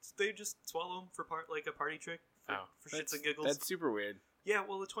 they just swallow them for a party trick. For shits and giggles. That's super weird. Yeah,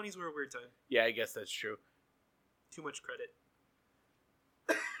 well, the 20s were a weird time. Yeah, I guess that's true. Too much credit.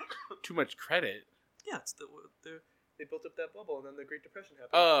 Too much credit? Yeah, they built up that bubble, and then the Great Depression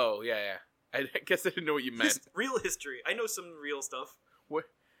happened. Oh, yeah. I guess I didn't know what you meant. Real history. I know some real stuff. What?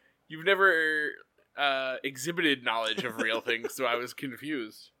 You've never exhibited knowledge of real things, so I was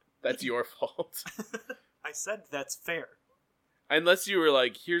confused. That's your fault. I said that's fair. Unless you were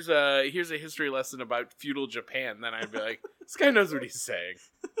like, here's a history lesson about feudal Japan, then I'd be like, this guy knows what he's saying.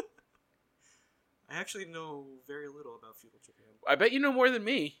 I actually know very little about feudal Japan. I bet you know more than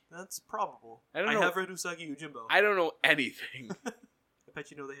me. That's probable. I don't know. have read Usagi Yojimbo. I don't know anything. I bet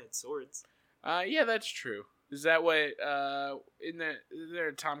you know they had swords. Yeah, that's true. Is that what is there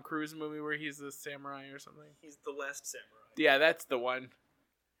a Tom Cruise movie where he's the samurai or something? He's the last samurai. Yeah, that's the one.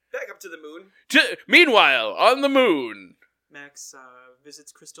 Back up to the moon. Meanwhile, on the moon. Max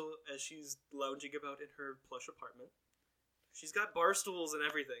visits Crystal as she's lounging about in her plush apartment. She's got bar stools and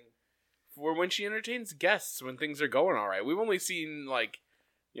everything. For when she entertains guests when things are going all right. We've only seen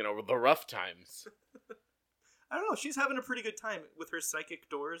the rough times. I don't know. She's having a pretty good time with her psychic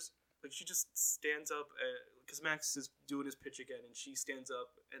doors. Like, she just stands up, because Max is doing his pitch again, and she stands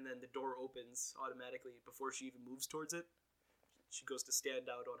up, and then the door opens automatically before she even moves towards it. She goes to stand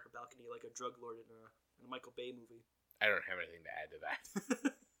out on her balcony like a drug lord in a Michael Bay movie. I don't have anything to add to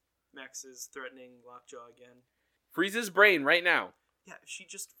that. Max is threatening Lockjaw again. Freeze his brain right now. Yeah, if she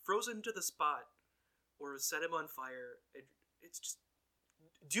just froze him to the spot or set him on fire, it's just...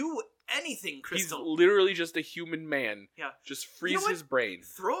 Do anything, Crystal. He's literally just a human man. Yeah. Just freeze his brain.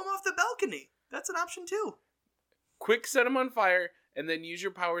 Throw him off the balcony. That's an option, too. Quick set him on fire, and then use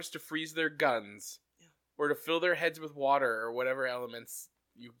your powers to freeze their guns. Yeah. Or to fill their heads with water, or whatever elements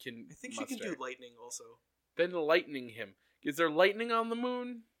you can I think muster. she can do lightning, also. Then lightning him. Is there lightning on the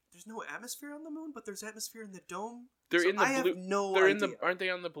moon? There's no atmosphere on the moon, but there's atmosphere in the dome. They're in the I blue. have no they're idea. aren't they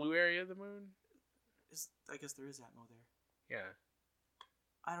on the blue area of the moon? I guess there is atmo there. Yeah.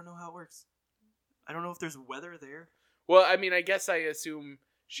 I don't know how it works. I don't know if there's weather there. Well, I mean, I guess I assume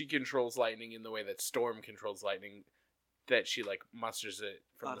she controls lightning in the way that Storm controls lightning. That she, like, musters it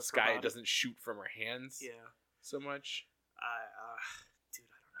from Out the of her sky. It body. doesn't shoot from her hands Yeah. so much. Dude,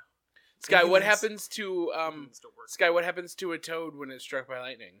 I don't know. Sky, what Inhumans- happens to Inhumans don't work. Sky? What happens to a toad when it's struck by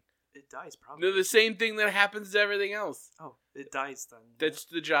lightning? It dies, probably. No, the same thing that happens to everything else. Oh, it dies then. That's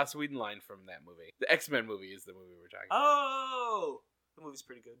the Joss Whedon line from that movie. The X-Men movie is the movie we're talking about. Oh! The movie's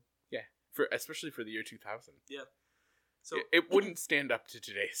pretty good. Especially for the year 2000. Yeah. So It wouldn't stand up to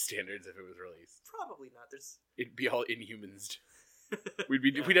today's standards if it was released. probably not. There's It'd be all Inhumans.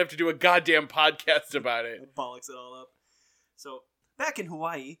 We'd have to do a goddamn podcast about it. It bollocks it all up. So back in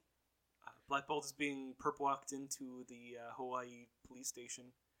Hawaii, Black Bolt is being perp walked into the Hawaii police station,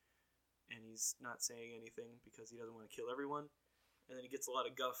 and he's not saying anything because he doesn't want to kill everyone. And then he gets a lot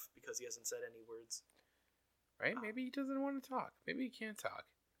of guff because he hasn't said any words. Right? Maybe he doesn't want to talk. Maybe he can't talk.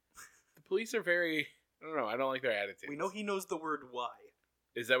 The police are very... I don't know. I don't like their attitude. We know he knows the word "why."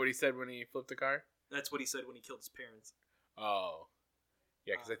 Is that what he said when he flipped the car? That's what he said when he killed his parents. Oh.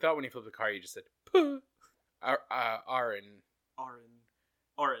 Yeah, because I thought when he flipped the car, he just said, "Puh." Aaron.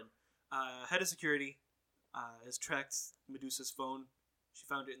 Auren. Head of security has tracked Medusa's phone. She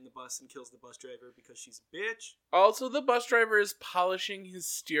found it in the bus and kills the bus driver because she's a bitch. Also, the bus driver is polishing his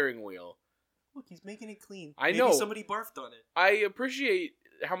steering wheel. Look, he's making it clean. I Maybe know. somebody barfed on it. I appreciate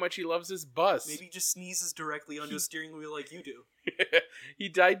how much he loves his bus. Maybe he just sneezes directly onto a steering wheel like you do. He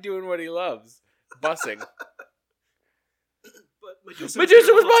died doing what he loves. Bussing. But Medusa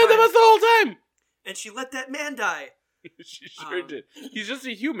Medusa was there the whole behind the time, bus the whole time! and she let that man die. She sure did. He's just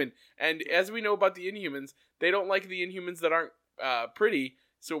a human. And as we know about the Inhumans, they don't like the Inhumans that aren't pretty,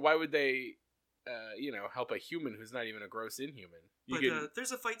 so why would they, help a human who's not even a gross Inhuman? But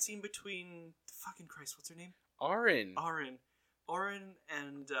there's a fight scene between... Fucking Christ, what's her name? Auren. Auren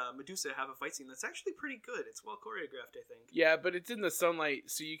and Medusa have a fight scene that's actually pretty good. It's well choreographed, I think. Yeah, but it's in the sunlight,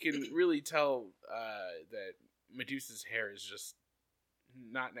 so you can really tell that Medusa's hair is just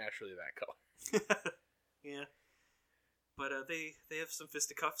not naturally that color. Yeah. But they have some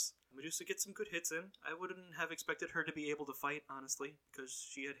fisticuffs. Medusa gets some good hits in. I wouldn't have expected her to be able to fight, honestly, because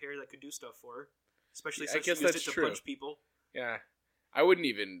she had hair that could do stuff for her. Especially Yeah, I since guess she used that's it to true. punch people. Yeah. I wouldn't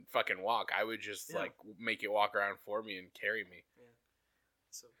even fucking walk. I would just, Yeah. make it walk around for me and carry me. Yeah.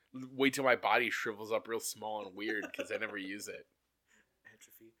 So, Wait till my body shrivels up real small and weird, because I never use it.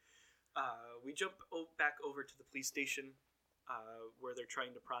 atrophy. We jump back over to the police station where they're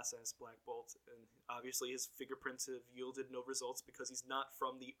trying to process Black Bolt, and obviously his fingerprints have yielded no results because he's not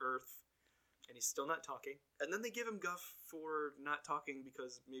from the Earth, and he's still not talking. And then they give him guff for not talking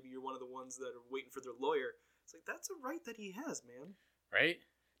because maybe you're one of the ones that are waiting for their lawyer. It's like, that's a right that he has, man. Right?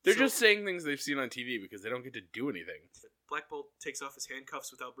 They're So- just saying things they've seen on TV because they don't get to do anything. Black Bolt takes off his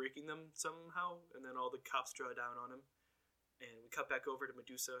handcuffs without breaking them somehow, and then all the cops draw down on him. And we cut back over to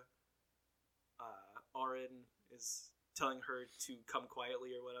Medusa. Auren is telling her to come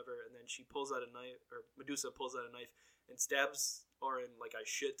quietly or whatever, and then she pulls out a knife, or Medusa pulls out a knife and stabs Auren like a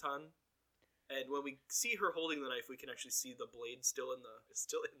shit ton. And when we see her holding the knife, we can actually see the blade still in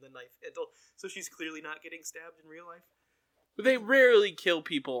the knife handle. So she's clearly not getting stabbed in real life. But they rarely kill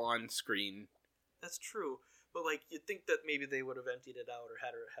people on screen. That's true, but you'd think that maybe they would have emptied it out or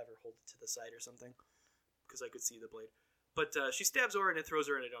have her hold it to the side or something, because I could see the blade. But she stabs Auren and throws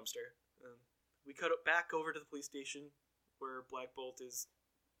her in a dumpster. We cut it back over to the police station where Black Bolt is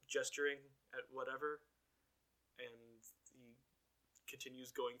gesturing at whatever, and he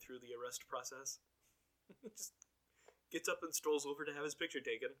continues going through the arrest process. Just gets up and strolls over to have his picture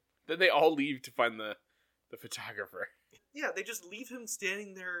taken. Then they all leave to find the photographer. Yeah, they just leave him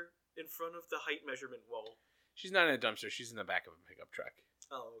standing there in front of the height measurement wall. She's not in a dumpster. She's in the back of a pickup truck.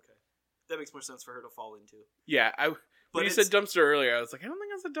 Oh, okay. That makes more sense for her to fall into. Yeah, when you it's- said dumpster earlier, I was like, I don't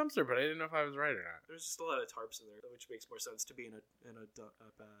think that's a dumpster, but I didn't know if I was right or not. There's just a lot of tarps in there, which makes more sense to be in a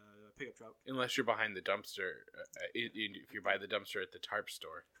pickup truck. Unless you're behind the dumpster. If you're by the dumpster at the tarp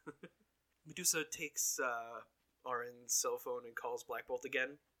store. Medusa takes Auren's cell phone and calls Black Bolt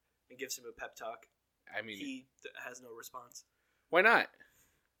again and gives him a pep talk. I mean, he has no response. Why not?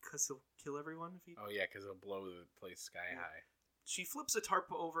 Because he'll kill everyone if he... Oh, yeah, because he'll blow the place sky high. She flips a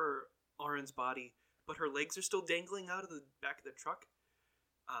tarp over Arin's body, but her legs are still dangling out of the back of the truck,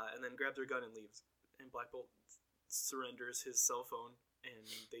 and then grabs her gun and leaves. And Black Bolt surrenders his cell phone, and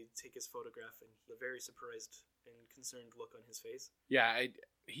they take his photograph, and a very surprised and concerned look on his face. Yeah,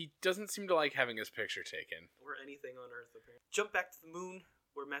 he doesn't seem to like having his picture taken. Or anything on Earth, apparently. Jump back to the moon,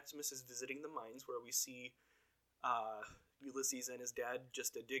 where Maximus is visiting the mines, where we see Ulysses and his dad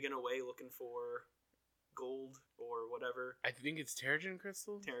just digging away looking for gold or whatever. I think it's Terrigen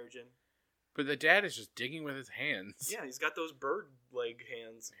crystals? Terrigen. But the dad is just digging with his hands. Yeah, he's got those bird leg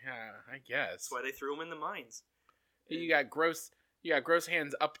hands. Yeah, I guess. That's why they threw him in the mines. You got gross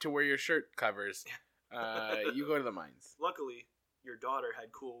hands up to where your shirt covers. You go to the mines. Luckily, your daughter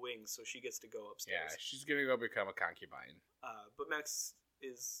had cool wings, so she gets to go upstairs. Yeah, she's gonna go become a concubine. But Max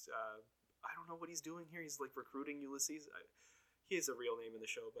is, I don't know what he's doing here. He's like recruiting Ulysses. He has a real name in the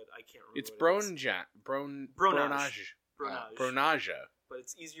show, but I can't remember. It's Bronage. Bronaja. But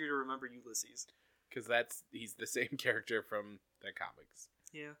it's easier to remember Ulysses. Because he's the same character from the comics.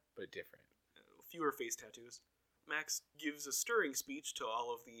 Yeah. But different. Fewer face tattoos. Max gives a stirring speech to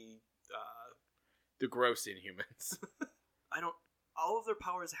all of the gross Inhumans. All of their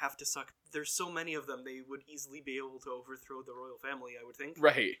powers have to suck. There's so many of them, they would easily be able to overthrow the royal family, I would think.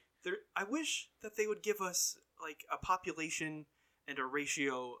 Right. I wish that they would give us, like, a population and a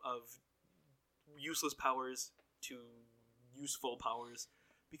ratio of useless powers to useful powers,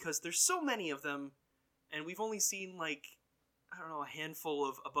 because there's so many of them, and we've only seen, like, I don't know, a handful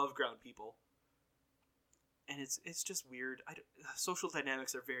of above ground people. And it's just weird. Social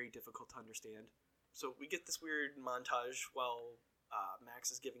dynamics are very difficult to understand. So we get this weird montage while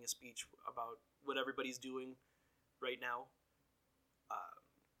Max is giving a speech about what everybody's doing right now.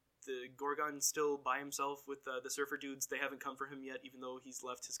 The Gorgon's still by himself with the surfer dudes. They haven't come for him yet, even though he's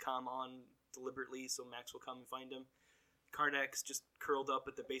left his comm on deliberately, so Max will come and find him. Karnak's just curled up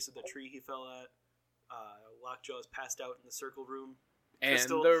at the base of the tree he fell at. Lockjaw's passed out in the circle room.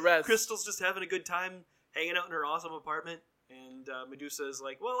 The rest. Crystal's just having a good time hanging out in her awesome apartment. And Medusa's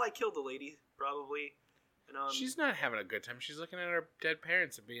like, well, I killed the lady, probably. And she's not having a good time. She's looking at her dead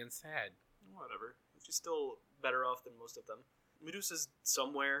parents and being sad. Whatever. She's still better off than most of them. Medusa's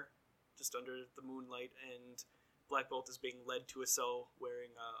somewhere, just under the moonlight, and Black Bolt is being led to a cell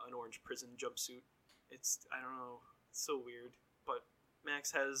wearing an orange prison jumpsuit. I don't know, it's so weird. But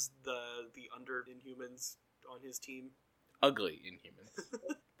Max has the under Inhumans on his team. Ugly Inhumans.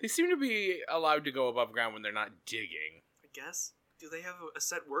 They seem to be allowed to go above ground when they're not digging. I guess. Do they have a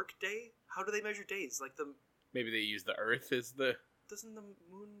set work day? How do they measure days? Maybe they use the Earth as the... Doesn't the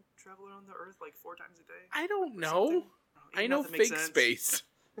moon travel around the Earth like 4 times a day? I don't know. I know fake space.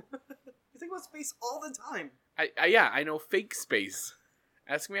 You think about space all the time. I know fake space.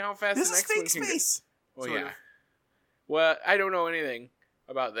 Ask me how fast this the is next fake one can space. Well, sort yeah. of. Well, I don't know anything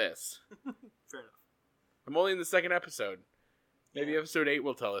about this. Fair enough. I'm only in the 2nd episode. Maybe episode 8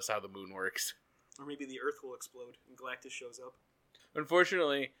 will tell us how the moon works. Or maybe the Earth will explode and Galactus shows up.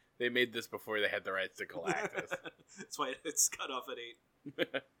 Unfortunately, they made this before they had the rights to Galactus. That's why it's cut off at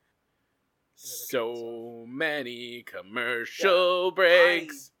 8. So many commercial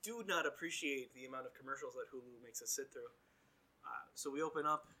breaks. I do not appreciate the amount of commercials that Hulu makes us sit through. So we open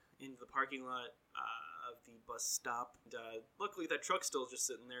up into the parking lot of the bus stop. And, luckily, that truck's still just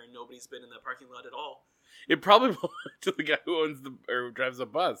sitting there, and nobody's been in that parking lot at all. It probably belongs to the guy who owns or drives the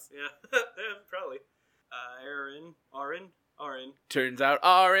bus. Yeah, probably. Arin. Turns out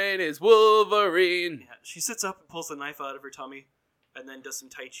Arin is Wolverine. Yeah, she sits up and pulls the knife out of her tummy, and then does some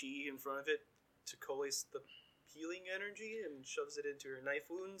Tai Chi in front of it to coalesce the healing energy and shoves it into her knife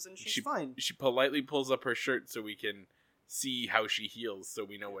wounds, and she's fine. She politely pulls up her shirt so we can see how she heals, so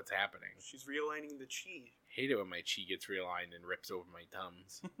we know what's happening. She's realigning the chi. Hate it when my chi gets realigned and rips over my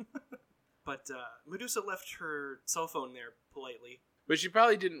thumbs. But Medusa left her cell phone there politely. But she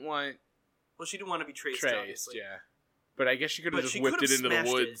probably didn't want... Well, she didn't want to be traced, obviously. Yeah. But I guess she could have just whipped it into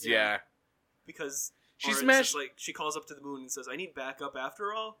the woods, yeah. Because she smashed... she calls up to the moon and says, I need backup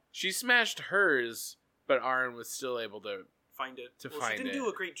after all. She smashed hers, but Arin was still able to... Find it. She didn't do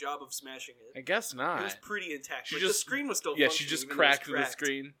a great job of smashing it. I guess not. It was pretty intact. The screen was still functioning. Yeah, she just cracked the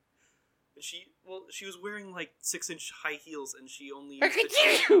screen. And she was wearing like 6-inch high heels, and she only...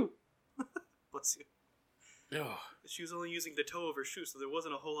 Bless you. Oh. She was only using the toe of her shoe, so there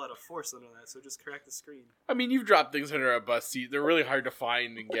wasn't a whole lot of force under that, so it just cracked the screen. I mean, you've dropped things under a bus seat. They're really hard to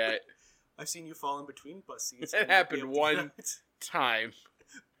find and get. I've seen you fall in between bus seats. It happened one time.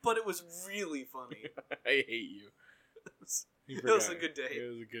 But it was really funny. I hate you. It was a good day. It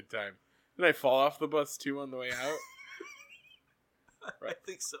was a good time. Did I fall off the bus too on the way out? I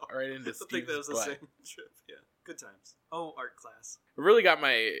think so. Right into I think that was Steve's the butt. same trip. Yeah, good times. Oh, art class. I really got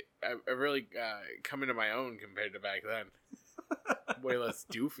I really come into my own compared to back then. Way less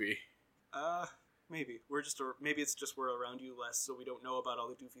doofy. Maybe maybe it's just we're around you less, so we don't know about all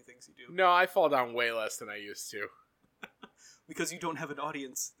the doofy things you do. No, I fall down way less than I used to. Because you don't have an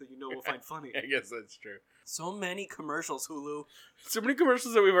audience that you know will find funny. I guess that's true. So many commercials, Hulu. So many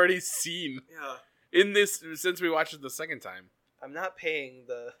commercials that we've already seen Yeah. in this since we watched it the second time. I'm not paying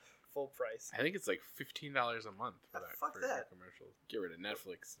the full price. I think it's like $15 a month for Fuck for that. commercials. Get rid of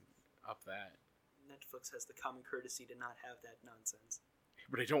Netflix and up that. Netflix has the common courtesy to not have that nonsense.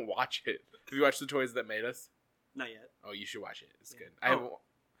 But I don't watch it. Have you watched The Toys That Made Us? Not yet. Oh, you should watch it. It's Yeah. good. I haven't.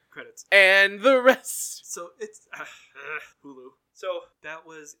 Credits. And the rest. So it's Hulu. So that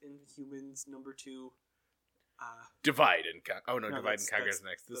was Inhumans number 2. Divide and Conquer. Oh no, No, Divide and Conquer that's- is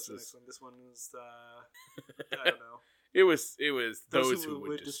next. That's This the is. next one. This one is I don't know. It was those Who who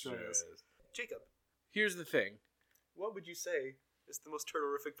would destroy destroy us. us. Jacob, Here's the thing. what would you say is the most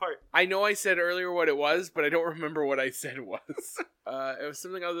turtle-rific part? I know I said earlier what it was, but I don't remember what I said it was. It was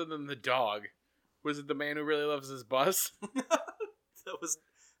something other than the dog. Was it the man who really loves his bus?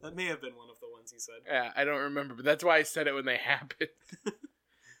 That may have been one of the ones he said. Yeah, I don't remember, but that's why I said it when they happened.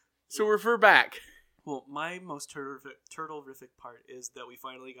 So refer back. Well, my most turtle-rific part is that we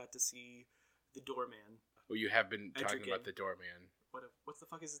finally got to see the doorman. Well, you have been talking Etrigan. about the doorman. What the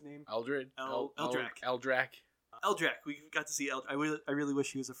fuck is his name? Eldred? Eldrak. Eldrak. Eldrak. We got to see I really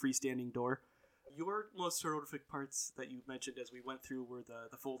wish he was a freestanding door. Your most horrific parts that you mentioned as we went through were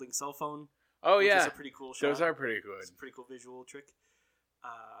the folding cell phone. Oh, which yeah. is a pretty cool shot. Those are pretty good. It's a pretty cool visual trick.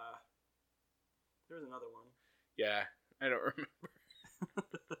 There was another one. Yeah, I don't remember.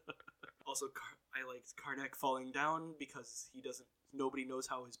 Also, I liked Karnak falling down because nobody knows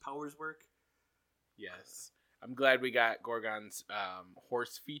how his powers work. Yes. I'm glad we got Gorgon's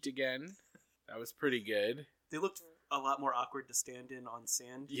horse feet again. That was pretty good. They looked a lot more awkward to stand in on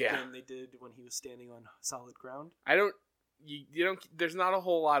sand than they did when he was standing on solid ground. You don't, there's not a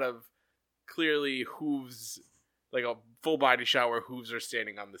whole lot of clearly hooves, like a full body shot where hooves are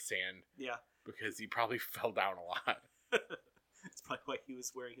standing on the sand. Yeah. Because he probably fell down a lot. That's probably why he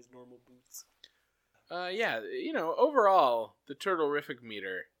was wearing his normal boots. Yeah, overall, the turtle-rific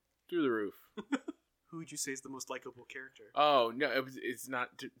meter, through the roof. Who would you say is the most likable character? Oh, no, it's not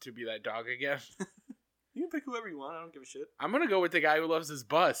to be that dog again. You can pick whoever you want. I don't give a shit. I'm going to go with the guy who loves his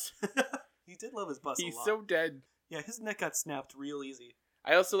bus. He did love his bus a lot. He's so dead. Yeah, his neck got snapped real easy.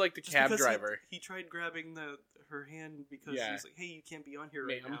 I also like the Just cab because driver. He tried grabbing her hand because Yeah. he's like, hey, you can't be on here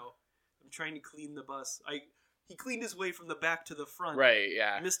right Ma'am. now. I'm trying to clean the bus. He cleaned his way from the back to the front. Right,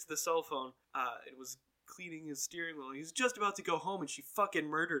 yeah. Missed the cell phone. It was cleaning his steering wheel. He was just about to go home and she fucking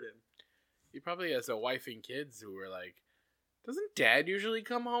murdered him. He probably has a wife and kids who were like, doesn't Dad usually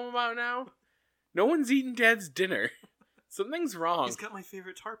come home about now? No one's eating Dad's dinner. Something's wrong. He's got my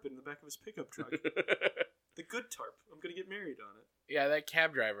favorite tarp in the back of his pickup truck. The good tarp. I'm going to get married on it. Yeah, that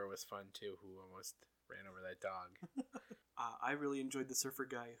cab driver was fun too, who almost ran over that dog. I really enjoyed the surfer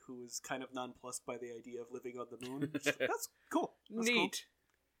guy who was kind of nonplussed by the idea of living on the moon. Just like, that's cool. That's cool. Neat.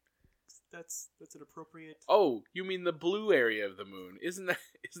 That's an appropriate... Oh, you mean the blue area of the moon? Isn't that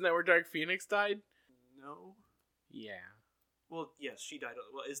where Dark Phoenix died? No. Yeah. Well, yes, she died.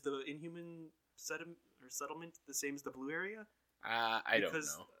 Well, is the Inhuman settlement the same as the blue area? I don't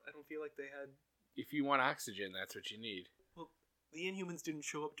Because know. I don't feel like they had... If you want oxygen, that's what you need. Well, the Inhumans didn't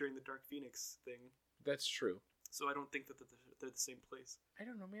show up during the Dark Phoenix thing, That's true. so I don't think that they're the same place. I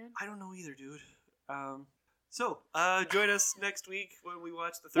don't know, man. I don't know either, dude. So, join us next week when we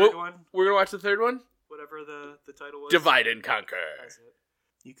watch the third one, We're gonna watch the third one? whatever the title was. Divide and Conquer. That's it.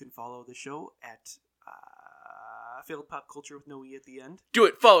 You can follow the show at Failed Pop Culture with no E at the end. Do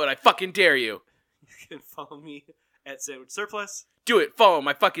it, follow it, I fucking dare you. You can follow me at Sandwich Surplus. Do it, follow him,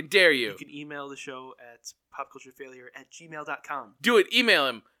 I fucking dare you. You can email the show at popculturefailure@gmail.com. Do it, email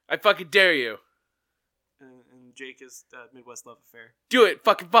him, I fucking dare you. And Jake is Midwest Love Affair. Do it,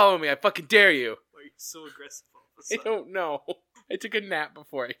 fucking follow me, I fucking dare you. Why are you so aggressive all of a I sudden? don't know. I took a nap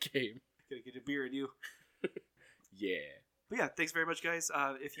before I came. Gotta get a beer in you. Yeah. But yeah, thanks very much, guys.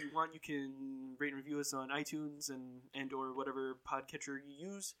 If you want, you can rate and review us on iTunes and or whatever podcatcher you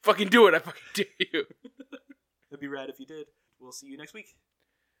use. Fucking do it, I fucking dare you. That'd be rad if you did. We'll see you next week.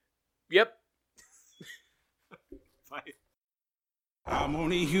 Yep. Bye. I'm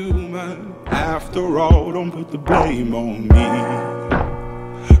only human after all. Don't put the blame on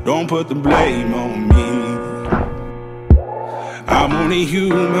me. Don't put the blame on me. I'm only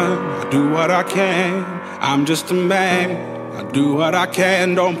human. I do what I can. I'm just a man. I do what I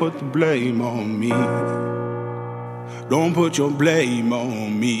can, don't put the blame on me. Don't put your blame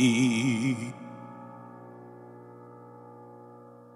on me.